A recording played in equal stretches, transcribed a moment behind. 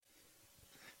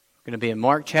We're going to be in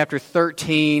Mark chapter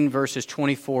 13, verses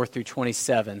 24 through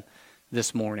 27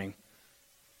 this morning.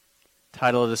 The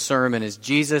title of the sermon is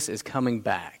Jesus is Coming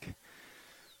Back.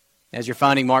 As you're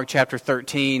finding Mark chapter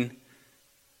 13,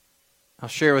 I'll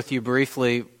share with you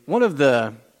briefly one of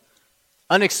the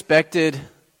unexpected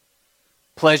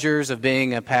pleasures of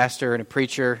being a pastor and a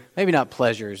preacher. Maybe not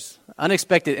pleasures,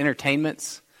 unexpected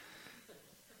entertainments.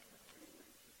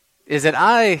 Is that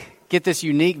I get this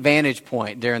unique vantage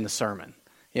point during the sermon.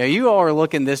 You know, you all are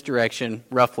looking this direction,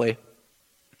 roughly,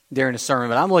 during a sermon,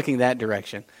 but I'm looking that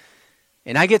direction.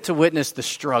 And I get to witness the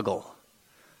struggle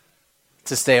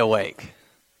to stay awake.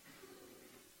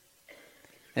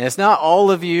 And it's not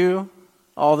all of you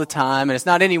all the time, and it's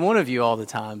not any one of you all the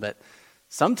time, but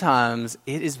sometimes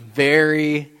it is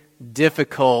very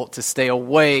difficult to stay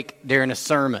awake during a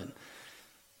sermon.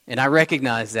 And I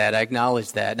recognize that, I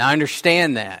acknowledge that, and I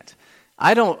understand that.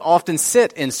 I don't often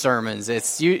sit in sermons.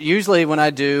 It's usually when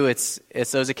I do, it's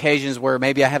those occasions where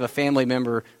maybe I have a family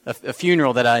member, a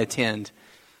funeral that I attend,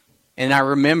 and I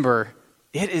remember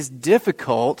it is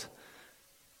difficult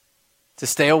to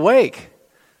stay awake.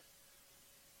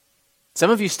 Some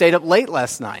of you stayed up late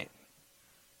last night.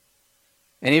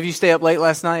 Any of you stay up late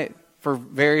last night for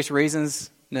various reasons?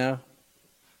 No?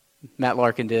 Matt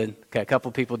Larkin did. Okay, a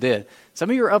couple people did. Some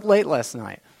of you were up late last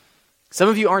night. Some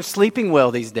of you aren't sleeping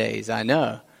well these days, I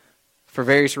know. For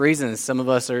various reasons, some of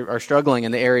us are struggling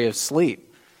in the area of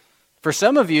sleep. For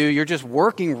some of you, you're just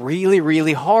working really,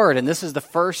 really hard, and this is the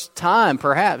first time,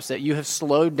 perhaps, that you have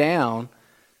slowed down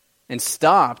and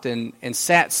stopped and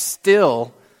sat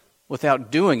still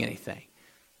without doing anything.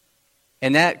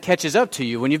 And that catches up to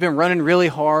you. When you've been running really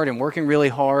hard and working really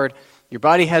hard, your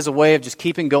body has a way of just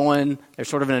keeping going. There's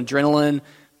sort of an adrenaline.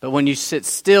 But when you sit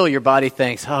still, your body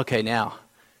thinks, okay, now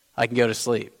I can go to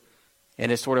sleep.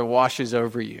 And it sort of washes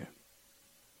over you.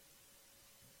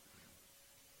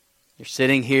 You're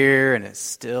sitting here and it's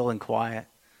still and quiet.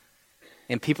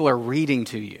 And people are reading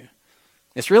to you.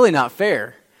 It's really not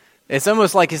fair. It's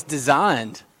almost like it's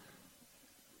designed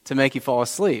to make you fall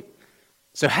asleep.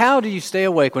 So how do you stay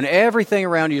awake when everything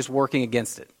around you is working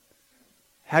against it?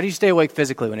 How do you stay awake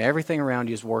physically when everything around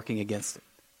you is working against it,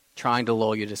 trying to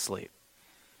lull you to sleep?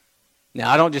 Now,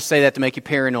 I don't just say that to make you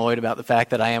paranoid about the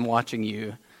fact that I am watching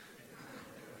you.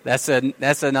 That's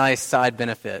a nice side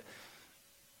benefit.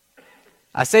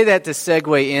 I say that to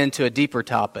segue into a deeper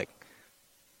topic.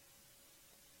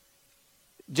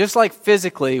 Just like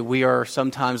physically, we are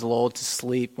sometimes lulled to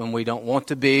sleep when we don't want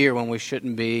to be or when we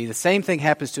shouldn't be. The same thing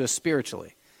happens to us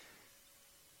spiritually.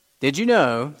 Did you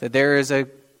know that there is a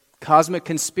cosmic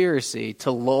conspiracy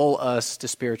to lull us to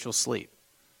spiritual sleep?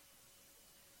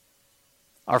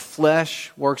 Our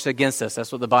flesh works against us.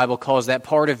 That's what the Bible calls that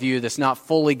part of you that's not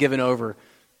fully given over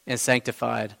and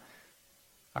sanctified.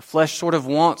 Our flesh sort of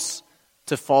wants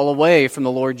to fall away from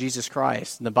the Lord Jesus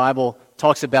Christ. And the Bible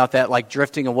talks about that like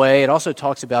drifting away. It also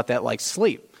talks about that like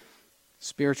sleep,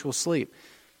 spiritual sleep.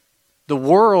 The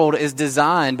world is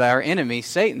designed by our enemy,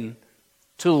 Satan,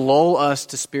 to lull us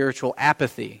to spiritual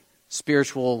apathy,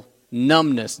 spiritual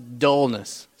numbness,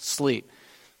 dullness, sleep.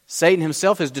 Satan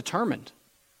himself is determined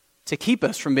to keep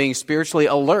us from being spiritually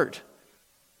alert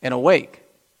and awake.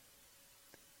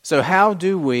 So how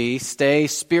do we stay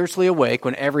spiritually awake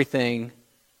when everything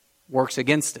works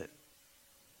against it?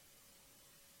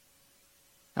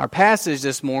 Our passage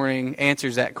this morning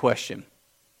answers that question.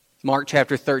 Mark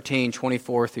chapter 13,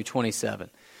 24 through 27.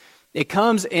 It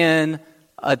comes in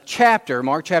a chapter,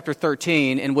 Mark chapter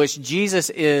 13, in which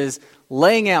Jesus is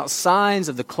laying out signs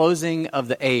of the closing of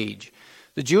the age.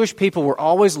 The Jewish people were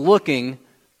always looking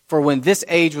for when this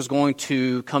age was going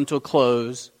to come to a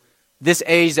close, this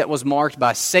age that was marked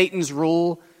by Satan's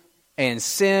rule and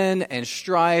sin and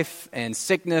strife and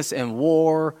sickness and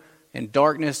war and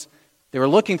darkness. They were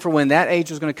looking for when that age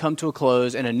was going to come to a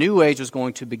close and a new age was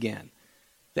going to begin.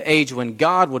 The age when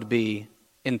God would be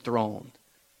enthroned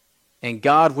and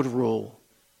God would rule.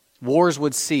 Wars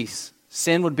would cease.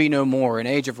 Sin would be no more, an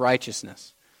age of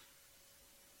righteousness.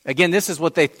 Again, this is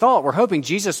what they thought. We're hoping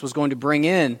Jesus was going to bring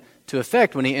in to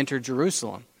effect when he entered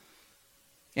Jerusalem.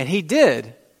 And he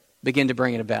did begin to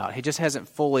bring it about. He just hasn't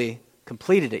fully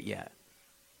completed it yet.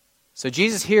 So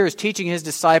Jesus here is teaching his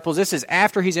disciples. This is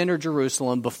after he's entered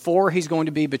Jerusalem, before he's going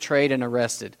to be betrayed and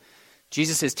arrested.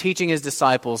 Jesus is teaching his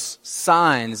disciples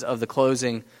signs of the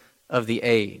closing of the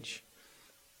age.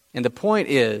 And the point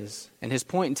is, and his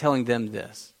point in telling them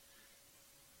this,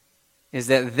 is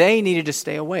that they needed to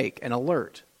stay awake and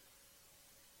alert.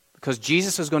 Because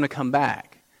Jesus was going to come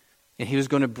back, and he was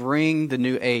going to bring the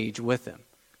new age with him.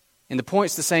 And the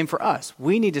point's the same for us.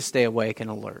 We need to stay awake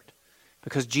and alert,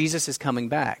 because Jesus is coming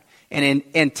back. And in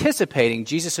anticipating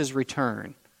Jesus'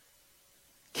 return,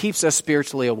 keeps us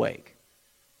spiritually awake.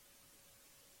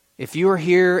 If you are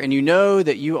here and you know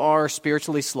that you are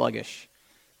spiritually sluggish,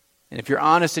 and if you're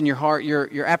honest in your heart,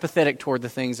 you're apathetic toward the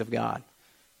things of God,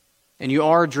 and you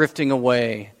are drifting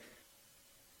away,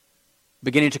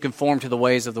 beginning to conform to the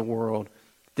ways of the world,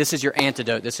 this is your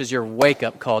antidote. This is your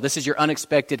wake-up call. This is your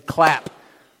unexpected clap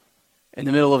in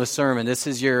the middle of a sermon. This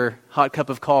is your hot cup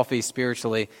of coffee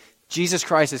spiritually. Jesus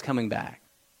Christ is coming back.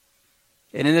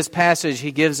 And in this passage,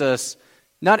 he gives us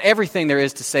not everything there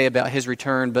is to say about his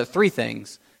return, but 3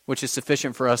 things, which is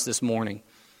sufficient for us this morning.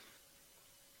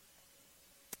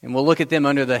 And we'll look at them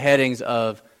under the headings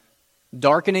of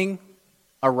darkening,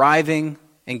 arriving,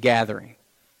 and gathering.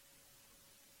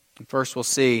 And first, we'll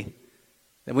see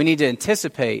that we need to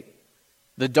anticipate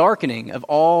the darkening of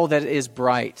all that is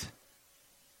bright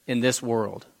in this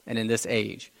world and in this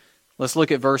age. Let's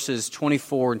look at verses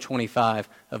 24 and 25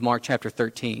 of Mark chapter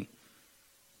 13.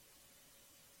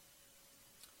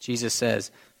 Jesus says,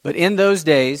 "But in those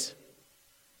days,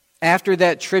 after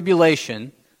that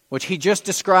tribulation," which he just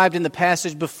described in the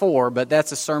passage before, but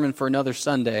that's a sermon for another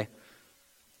Sunday.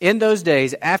 "In those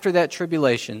days, after that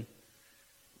tribulation,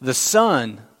 the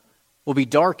sun will be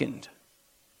darkened,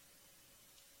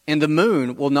 and the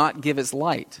moon will not give its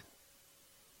light,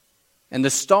 and the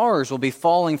stars will be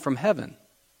falling from heaven,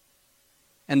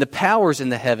 and the powers in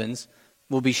the heavens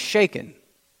will be shaken.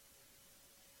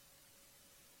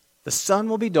 The sun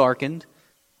will be darkened,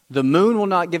 the moon will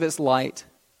not give its light,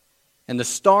 and the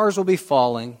stars will be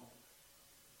falling,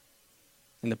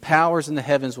 and the powers in the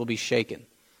heavens will be shaken."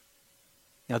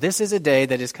 Now, this is a day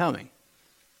that is coming.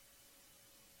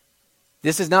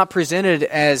 This is not presented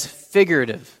as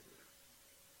figurative.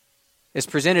 It's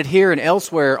presented here and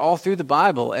elsewhere all through the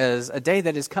Bible as a day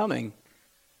that is coming.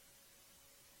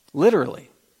 Literally.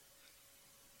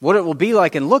 What it will be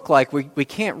like and look like, we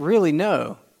can't really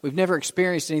know. We've never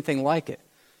experienced anything like it.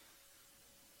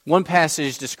 One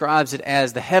passage describes it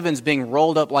as the heavens being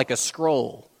rolled up like a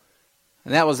scroll.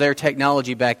 And that was their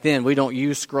technology back then. We don't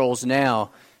use scrolls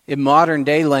now. In modern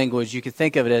day language, you could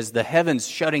think of it as the heavens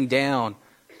shutting down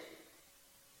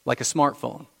like a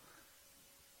smartphone.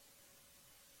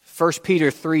 1 Peter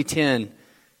 3:10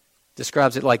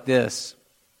 describes it like this.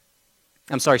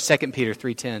 2 Peter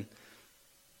 3:10.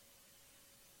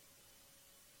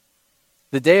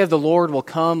 "The day of the Lord will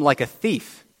come like a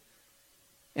thief,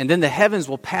 and then the heavens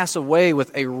will pass away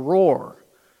with a roar,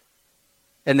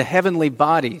 and the heavenly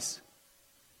bodies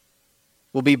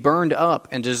will be burned up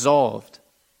and dissolved,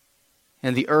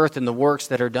 and the earth and the works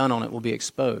that are done on it will be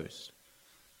exposed."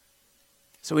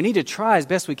 So we need to try as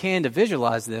best we can to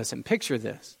visualize this and picture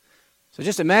this. So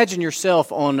just imagine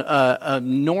yourself on a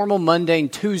normal, mundane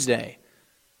Tuesday.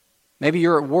 Maybe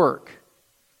you're at work.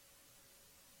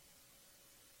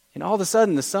 And all of a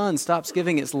sudden, the sun stops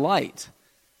giving its light.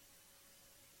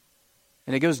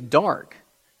 And it goes dark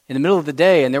in the middle of the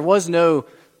day, and there was no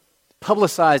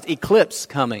publicized eclipse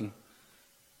coming.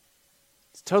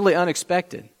 It's totally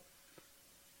unexpected.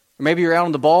 Or maybe you're out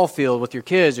on the ball field with your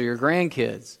kids or your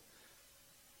grandkids.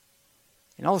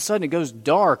 And all of a sudden, it goes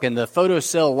dark, and the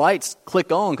photocell lights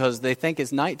click on because they think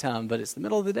it's nighttime, but it's the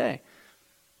middle of the day.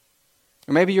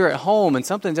 Or maybe you're at home and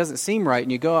something doesn't seem right,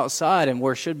 and you go outside and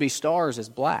where should be stars is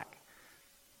black.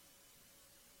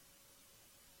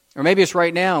 Or maybe it's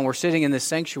right now and we're sitting in this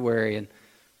sanctuary and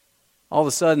all of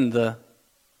a sudden the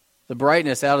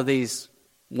brightness out of these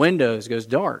windows goes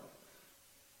dark.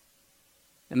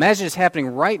 Imagine it's happening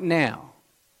right now.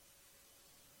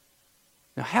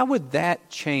 Now, how would that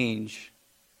change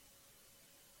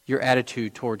your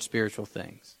attitude toward spiritual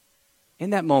things?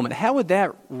 In that moment, how would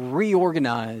that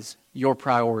reorganize your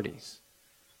priorities?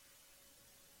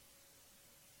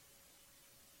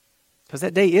 Because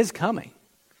that day is coming.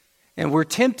 And we're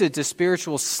tempted to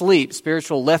spiritual sleep,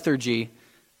 spiritual lethargy,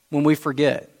 when we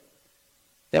forget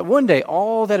that one day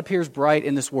all that appears bright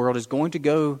in this world is going to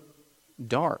go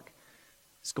dark.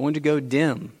 It's going to go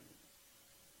dim.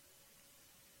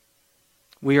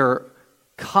 We are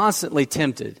constantly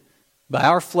tempted by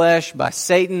our flesh, by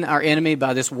Satan, our enemy,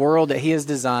 by this world that he has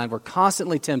designed. We're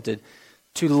constantly tempted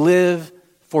to live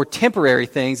for temporary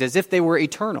things as if they were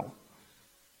eternal.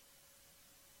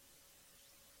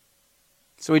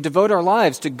 So we devote our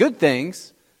lives to good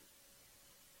things.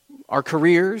 Our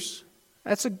careers,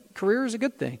 career is a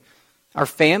good thing. Our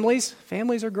families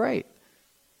are great.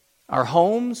 Our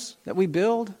homes that we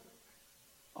build,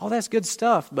 all that's good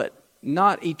stuff, but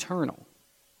not eternal.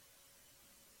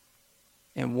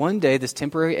 And one day this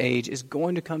temporary age is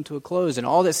going to come to a close, and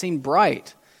all that seemed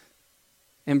bright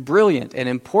and brilliant and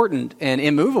important and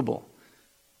immovable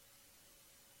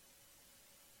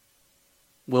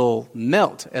will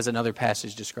melt, as another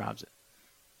passage describes it.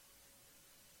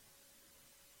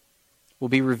 will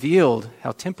be revealed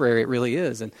how temporary it really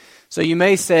is. And so you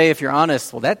may say, if you're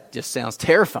honest, well, that just sounds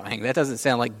terrifying. That doesn't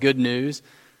sound like good news.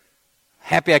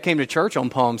 Happy I came to church on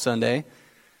Palm Sunday.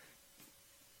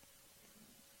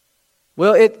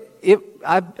 Well,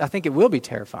 I think it will be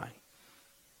terrifying.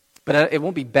 But it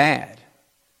won't be bad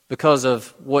because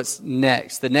of what's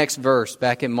next. The next verse,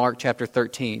 back in Mark chapter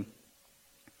 13,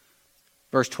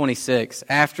 verse 26.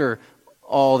 After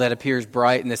all that appears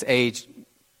bright in this age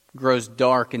grows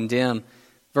dark and dim.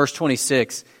 Verse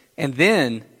 26. And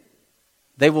then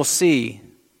they will see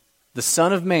the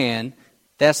Son of Man.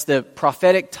 That's the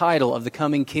prophetic title of the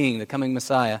coming King, the coming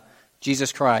Messiah,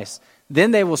 Jesus Christ.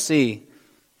 Then they will see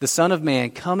the Son of Man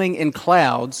coming in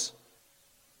clouds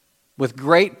with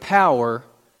great power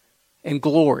and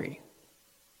glory.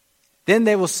 Then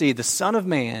they will see the Son of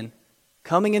Man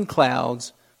coming in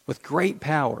clouds with great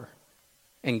power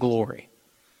and glory.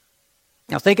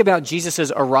 Now think about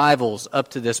Jesus' arrivals up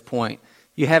to this point.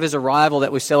 You have his arrival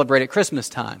that we celebrate at Christmas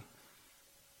time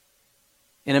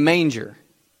in a manger.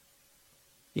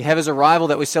 You have his arrival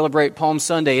that we celebrate Palm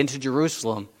Sunday into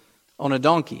Jerusalem on a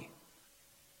donkey.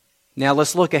 Now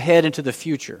let's look ahead into the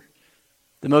future.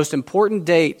 The most important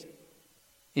date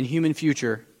in human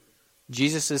future,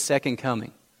 Jesus' second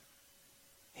coming.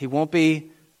 He won't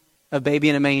be a baby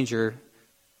in a manger,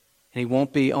 and he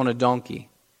won't be on a donkey.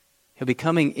 He'll be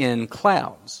coming in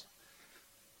clouds.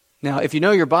 Now, if you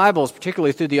know your Bibles,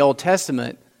 particularly through the Old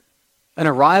Testament, an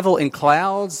arrival in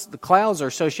clouds, the clouds are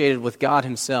associated with God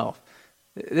himself.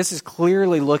 This is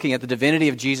clearly looking at the divinity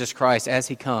of Jesus Christ as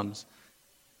he comes.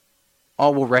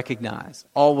 All will recognize.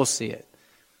 All will see it.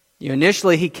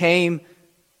 Initially, he came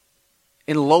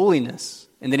in lowliness,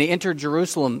 and then he entered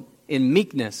Jerusalem in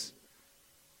meekness.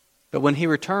 But when he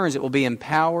returns, it will be in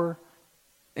power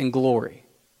and glory.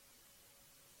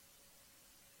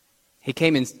 He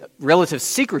came in relative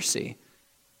secrecy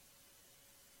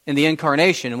in the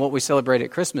incarnation and what we celebrate at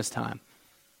Christmas time.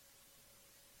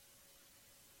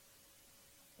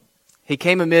 He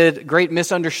came amid great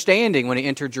misunderstanding when he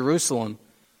entered Jerusalem.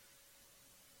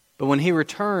 But when he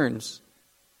returns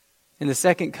in the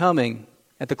second coming,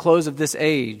 at the close of this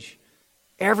age,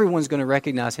 everyone's going to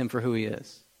recognize him for who he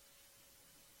is.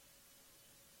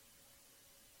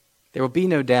 There will be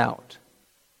no doubt.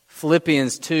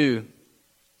 Philippians 2,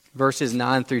 verses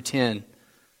 9 through 10,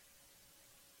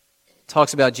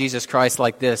 talks about Jesus Christ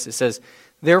like this. It says,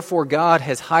 "Therefore God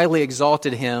has highly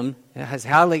exalted him, has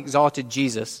highly exalted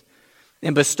Jesus,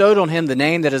 and bestowed on him the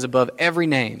name that is above every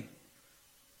name,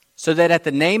 so that at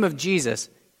the name of Jesus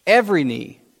every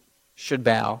knee should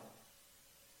bow,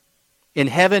 in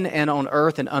heaven and on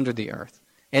earth and under the earth,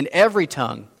 and every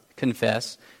tongue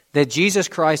confess that Jesus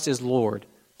Christ is Lord,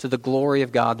 to the glory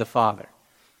of God the Father."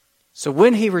 So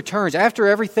when he returns, after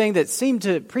everything that seemed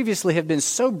to previously have been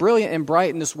so brilliant and bright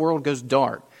in this world goes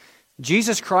dark,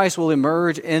 Jesus Christ will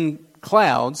emerge in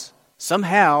clouds.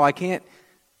 Somehow, I can't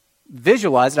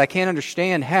visualize it, I can't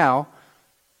understand how.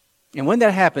 And when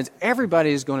that happens,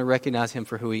 everybody is going to recognize him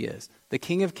for who he is, the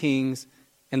King of Kings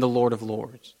and the Lord of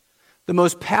Lords. The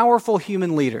most powerful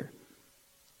human leader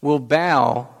will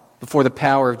bow before the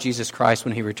power of Jesus Christ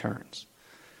when he returns.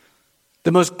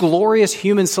 The most glorious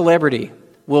human celebrity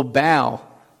will bow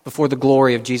before the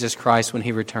glory of Jesus Christ when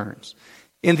he returns.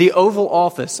 In the Oval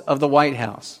Office of the White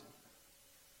House,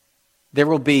 there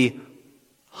will be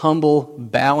humble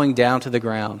bowing down to the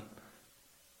ground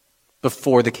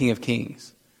before the King of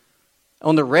Kings.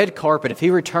 On the red carpet, if he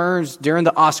returns during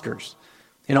the Oscars,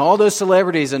 and all those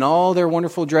celebrities in all their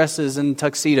wonderful dresses and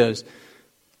tuxedos,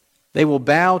 they will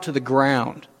bow to the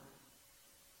ground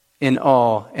in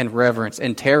awe and reverence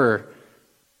and terror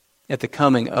at the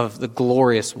coming of the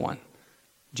glorious one,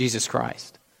 Jesus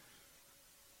Christ.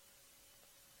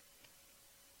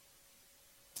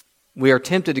 We are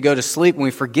tempted to go to sleep when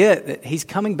we forget that he's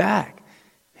coming back.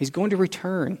 He's going to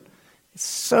return. It's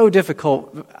so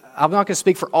difficult. I'm not going to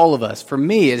speak for all of us. For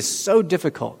me, it is so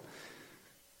difficult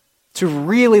to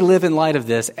really live in light of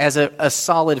this as a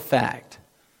solid fact,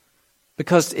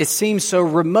 because it seems so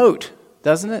remote,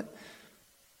 doesn't it?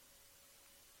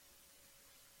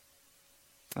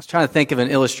 I was trying to think of an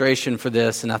illustration for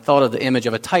this, and I thought of the image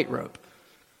of a tightrope.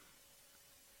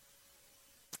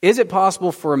 Is it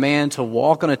possible for a man to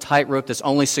walk on a tightrope that's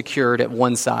only secured at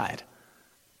one side?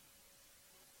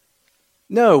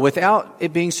 No, without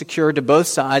it being secured to both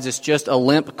sides, it's just a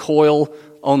limp coil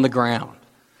on the ground.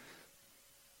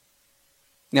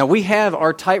 Now, we have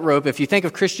our tightrope. If you think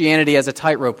of Christianity as a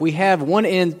tightrope, we have one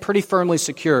end pretty firmly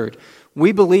secured.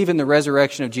 We believe in the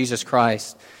resurrection of Jesus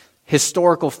Christ.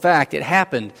 Historical fact, it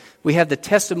happened. We have the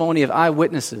testimony of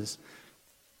eyewitnesses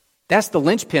That's the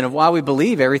linchpin of why we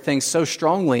believe everything so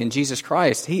strongly in Jesus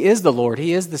Christ. He is the Lord.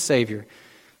 He is the Savior.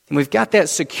 And we've got that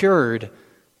secured.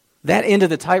 That end of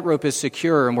the tightrope is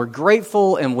secure, and we're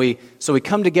grateful, and so we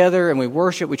come together and we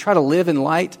worship. We try to live in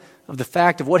light of the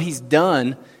fact of what He's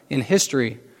done in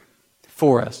history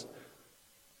for us.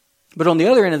 But on the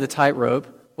other end of the tightrope,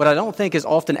 what I don't think is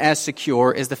often as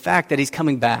secure is the fact that He's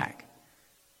coming back.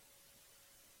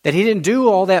 That He didn't do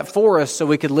all that for us so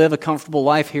we could live a comfortable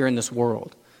life here in this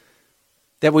world.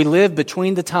 That we live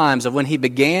between the times of when He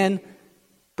began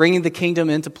bringing the kingdom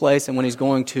into place and when He's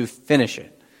going to finish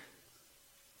it.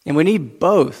 And we need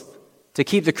both to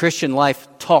keep the Christian life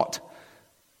taut.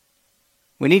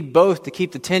 We need both to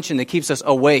keep the tension that keeps us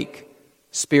awake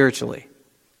spiritually.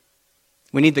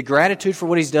 We need the gratitude for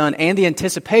what He's done and the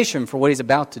anticipation for what He's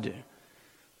about to do.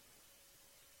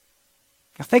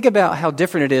 Now think about how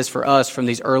different it is for us from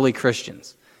these early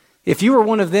Christians. If you were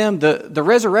one of them, the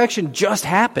resurrection just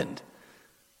happened.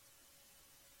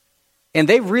 And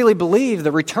they really believed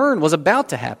the return was about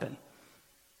to happen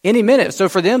any minute. So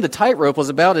for them, the tightrope was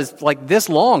about like this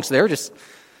long. So they were just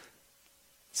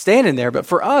standing there. But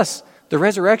for us, the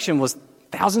resurrection was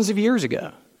thousands of years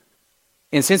ago.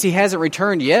 And since He hasn't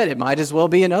returned yet, it might as well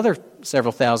be another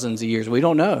several thousands of years. We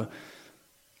don't know.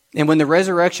 And when the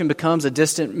resurrection becomes a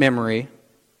distant memory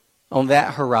on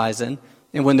that horizon,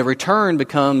 and when the return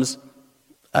becomes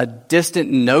a distant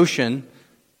notion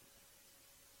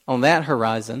on that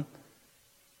horizon,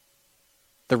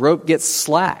 the rope gets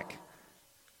slack.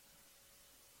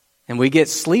 And we get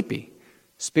sleepy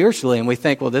spiritually, and we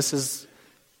think, well, this is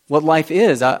what life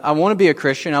is. I want to be a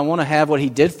Christian. I want to have what He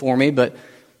did for me, but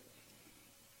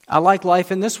I like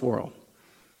life in this world.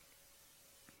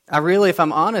 I really, if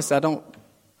I'm honest, I don't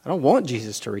want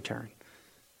Jesus to return.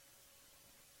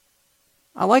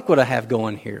 I like what I have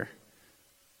going here.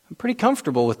 I'm pretty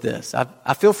comfortable with this.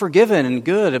 I feel forgiven and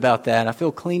good about that. I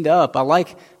feel cleaned up. I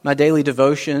like my daily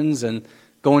devotions and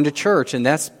going to church, and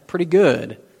that's pretty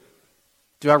good.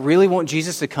 Do I really want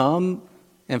Jesus to come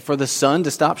and for the sun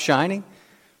to stop shining?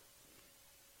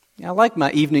 Yeah, I like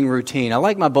my evening routine. I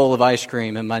like my bowl of ice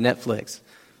cream and my Netflix.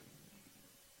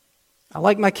 I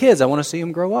like my kids. I want to see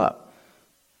them grow up.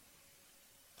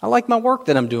 I like my work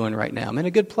that I'm doing right now. I'm in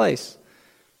a good place.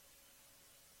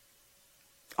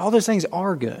 All those things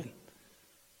are good.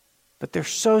 But they're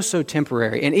so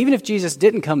temporary. And even if Jesus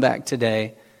didn't come back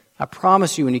today, I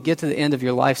promise you when you get to the end of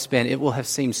your lifespan, it will have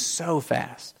seemed so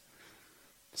fast.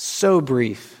 So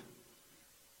brief.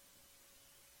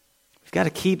 We've got to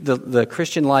keep the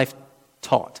Christian life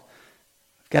taut.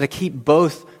 We've got to keep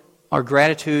both our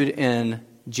gratitude in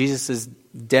Jesus'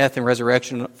 death and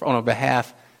resurrection on our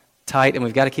behalf tight, and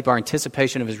we've got to keep our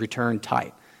anticipation of His return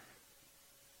tight.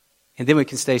 And then we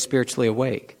can stay spiritually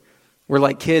awake. We're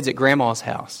like kids at grandma's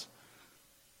house.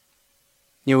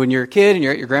 You know, when you're a kid and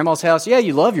you're at your grandma's house, yeah,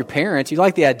 you love your parents. You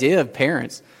like the idea of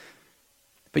parents.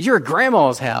 But you're at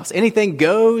grandma's house. Anything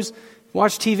goes.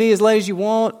 Watch TV as late as you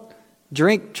want.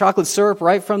 Drink chocolate syrup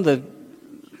right from the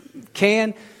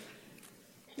can.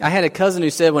 I had a cousin who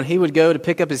said when he would go to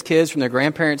pick up his kids from their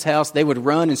grandparents' house, they would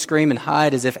run and scream and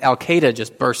hide as if Al-Qaeda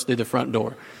just burst through the front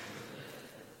door.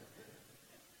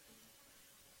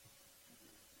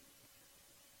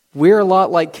 We're a lot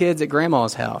like kids at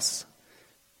grandma's house.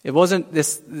 It wasn't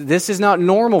this is not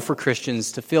normal for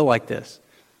Christians to feel like this.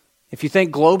 If you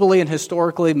think globally and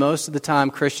historically, most of the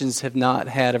time Christians have not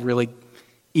had a really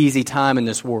easy time in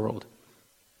this world.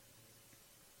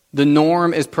 The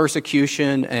norm is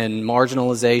persecution and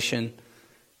marginalization.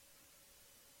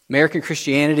 American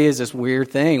Christianity is this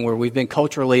weird thing where we've been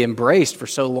culturally embraced for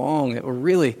so long that we're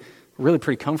really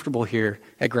pretty comfortable here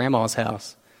at grandma's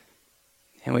house.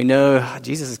 And we know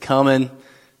Jesus is coming.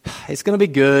 It's going to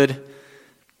be good.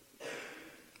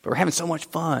 But we're having so much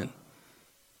fun.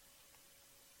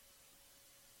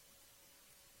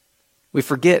 We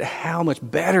forget how much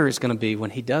better it's going to be when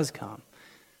He does come.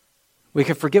 We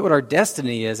can forget what our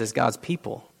destiny is as God's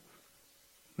people.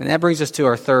 And that brings us to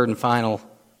our third and final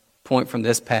point from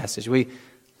this passage.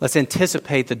 Let's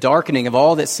anticipate the darkening of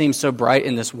all that seems so bright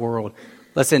in this world.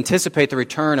 Let's anticipate the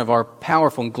return of our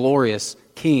powerful and glorious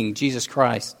King, Jesus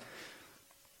Christ.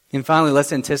 And finally,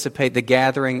 let's anticipate the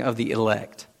gathering of the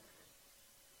elect.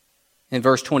 In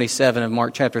verse 27 of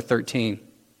Mark chapter 13.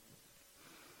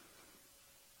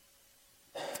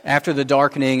 After the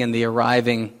darkening and the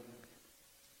arriving,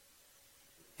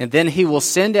 and then He will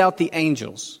send out the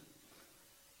angels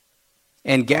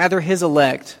and gather His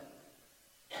elect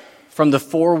from the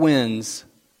four winds,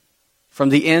 from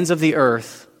the ends of the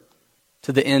earth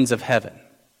to the ends of heaven.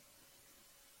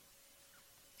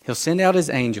 He'll send out His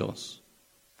angels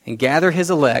and gather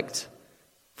His elect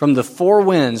From the four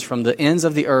winds, from the ends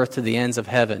of the earth to the ends of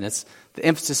heaven. The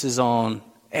emphasis is on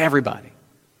everybody.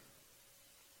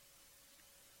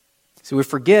 So we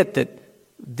forget that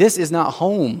this is not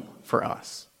home for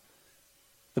us.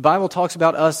 The Bible talks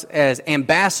about us as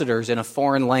ambassadors in a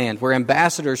foreign land. We're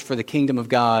ambassadors for the kingdom of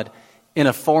God in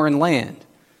a foreign land.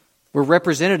 We're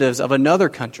representatives of another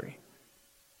country,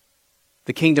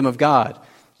 the kingdom of God.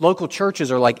 Local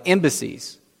churches are like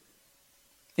embassies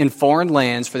in foreign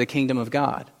lands for the kingdom of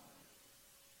God.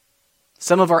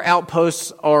 Some of our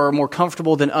outposts are more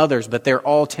comfortable than others, but they're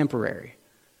all temporary.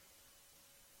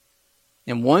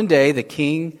 And one day the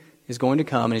king is going to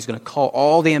come and he's going to call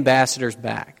all the ambassadors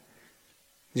back.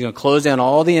 He's going to close down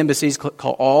all the embassies,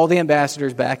 call all the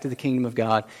ambassadors back to the kingdom of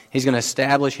God. He's going to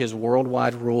establish his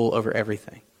worldwide rule over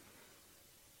everything.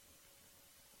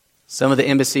 Some of the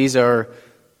embassies are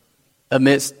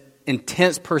amidst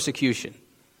intense persecution.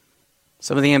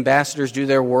 Some of the ambassadors do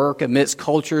their work amidst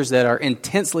cultures that are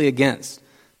intensely against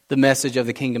the message of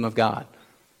the kingdom of God.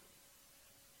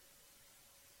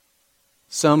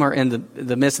 Some are in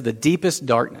the midst of the deepest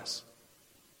darkness.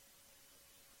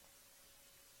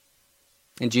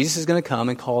 And Jesus is going to come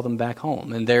and call them back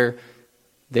home. And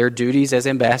their duties as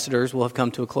ambassadors will have come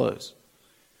to a close.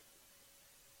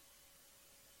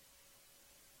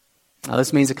 Now,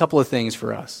 this means a couple of things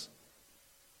for us.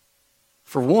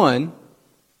 For one,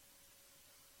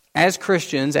 as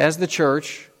Christians, as the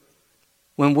church,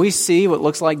 when we see what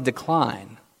looks like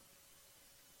decline,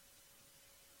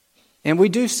 and we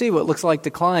do see what looks like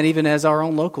decline even as our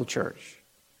own local church,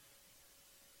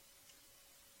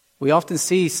 we often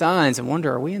see signs and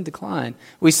wonder, are we in decline?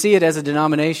 We see it as a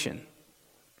denomination.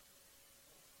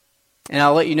 And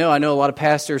I'll let you know, I know a lot of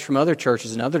pastors from other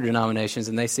churches and other denominations,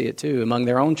 and they see it too, among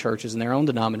their own churches and their own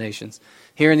denominations.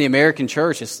 Here in the American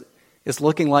church, it's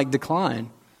looking like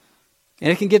decline. And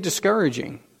it can get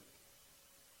discouraging.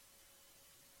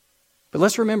 But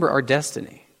let's remember our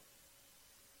destiny.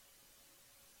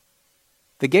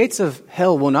 The gates of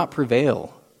hell will not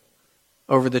prevail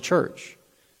over the church.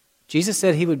 Jesus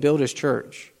said he would build his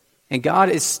church. And God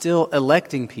is still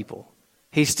electing people.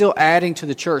 He's still adding to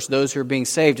the church those who are being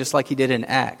saved, just like he did in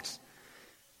Acts.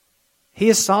 He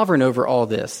is sovereign over all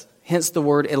this, hence the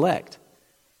word elect.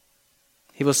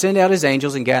 He will send out his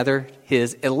angels and gather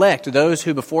his elect, those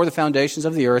who before the foundations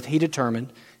of the earth he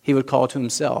determined he would call to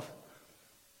himself.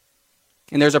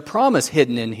 And there's a promise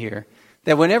hidden in here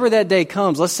that whenever that day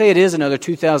comes, let's say it is another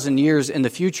 2,000 years in the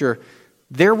future,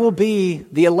 there will be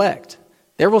the elect.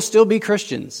 There will still be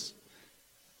Christians.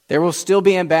 There will still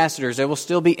be ambassadors. There will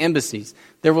still be embassies.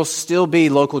 There will still be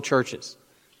local churches.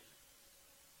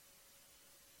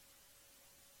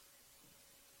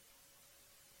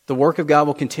 The work of God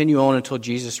will continue on until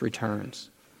Jesus returns.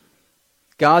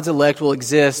 God's elect will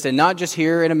exist, and not just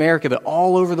here in America, but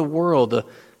all over the world.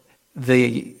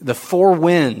 The four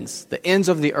winds, the ends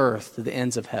of the earth to the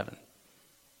ends of heaven.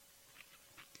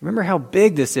 Remember how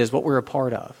big this is, what we're a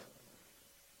part of.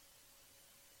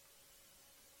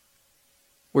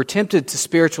 We're tempted to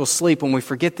spiritual sleep when we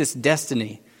forget this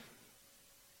destiny,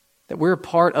 that we're a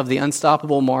part of the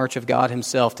unstoppable march of God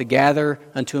himself to gather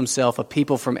unto himself a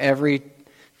people from every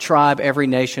tribe, every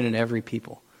nation, and every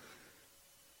people.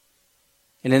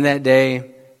 And in that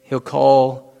day, he'll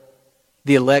call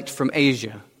the elect from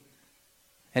Asia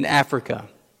and Africa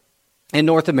and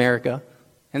North America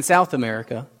and South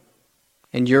America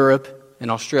and Europe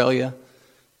and Australia.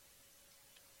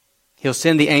 He'll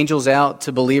send the angels out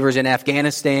to believers in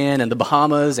Afghanistan and the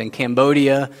Bahamas and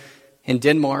Cambodia and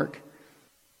Denmark.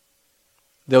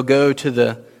 They'll go to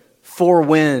the four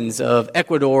winds of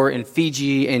Ecuador and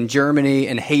Fiji and Germany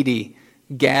and Haiti,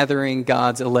 gathering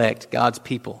God's elect, God's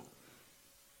people.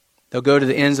 They'll go to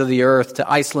the ends of the earth, to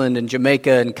Iceland and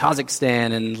Jamaica and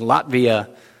Kazakhstan and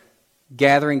Latvia,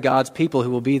 gathering God's people who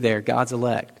will be there, God's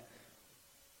elect.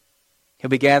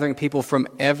 He'll be gathering people from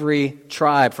every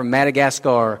tribe, from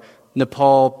Madagascar,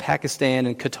 Nepal, Pakistan,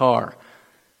 and Qatar.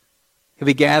 He'll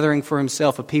be gathering for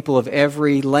himself a people of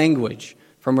every language,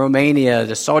 from Romania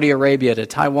to Saudi Arabia to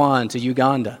Taiwan to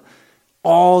Uganda.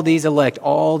 All these elect,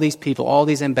 all these people, all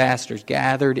these ambassadors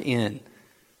gathered in.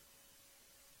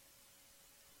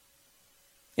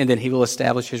 And then he will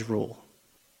establish his rule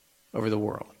over the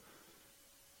world.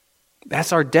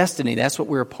 That's our destiny. That's what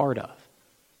we're a part of.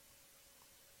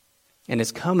 And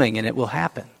it's coming, and it will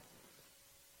happen.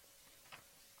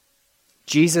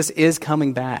 Jesus is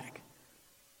coming back.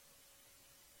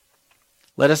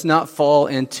 Let us not fall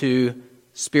into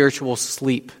spiritual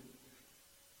sleep.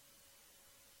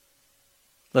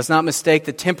 Let's not mistake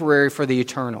the temporary for the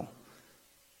eternal.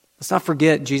 Let's not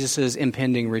forget Jesus'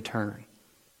 impending return.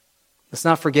 Let's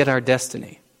not forget our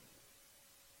destiny.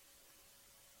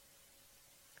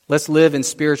 Let's live in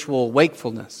spiritual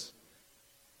wakefulness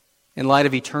in light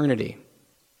of eternity,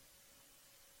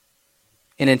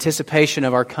 in anticipation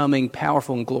of our coming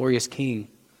powerful and glorious King,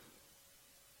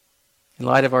 in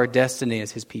light of our destiny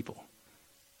as his people.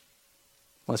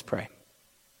 Let's pray.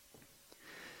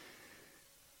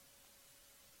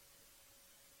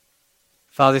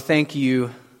 Father, thank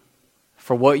you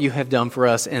for what you have done for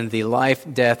us in the life,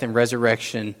 death, and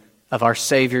resurrection of our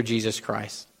Savior, Jesus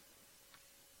Christ.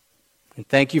 And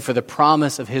thank you for the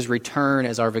promise of his return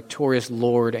as our victorious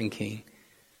Lord and King.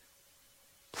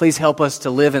 Please help us to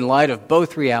live in light of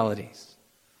both realities.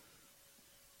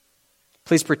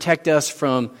 Please protect us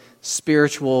from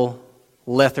spiritual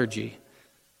lethargy.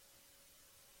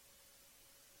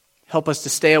 Help us to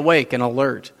stay awake and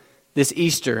alert this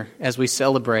Easter as we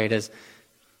celebrate, as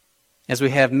we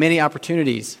have many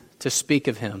opportunities to speak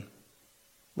of him.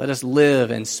 Let us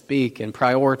live and speak and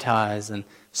prioritize and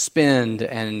spend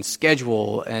and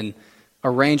schedule and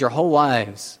arrange our whole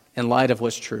lives in light of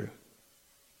what's true.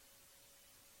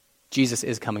 Jesus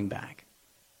is coming back.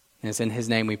 And it's in his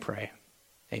name we pray.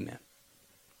 Amen.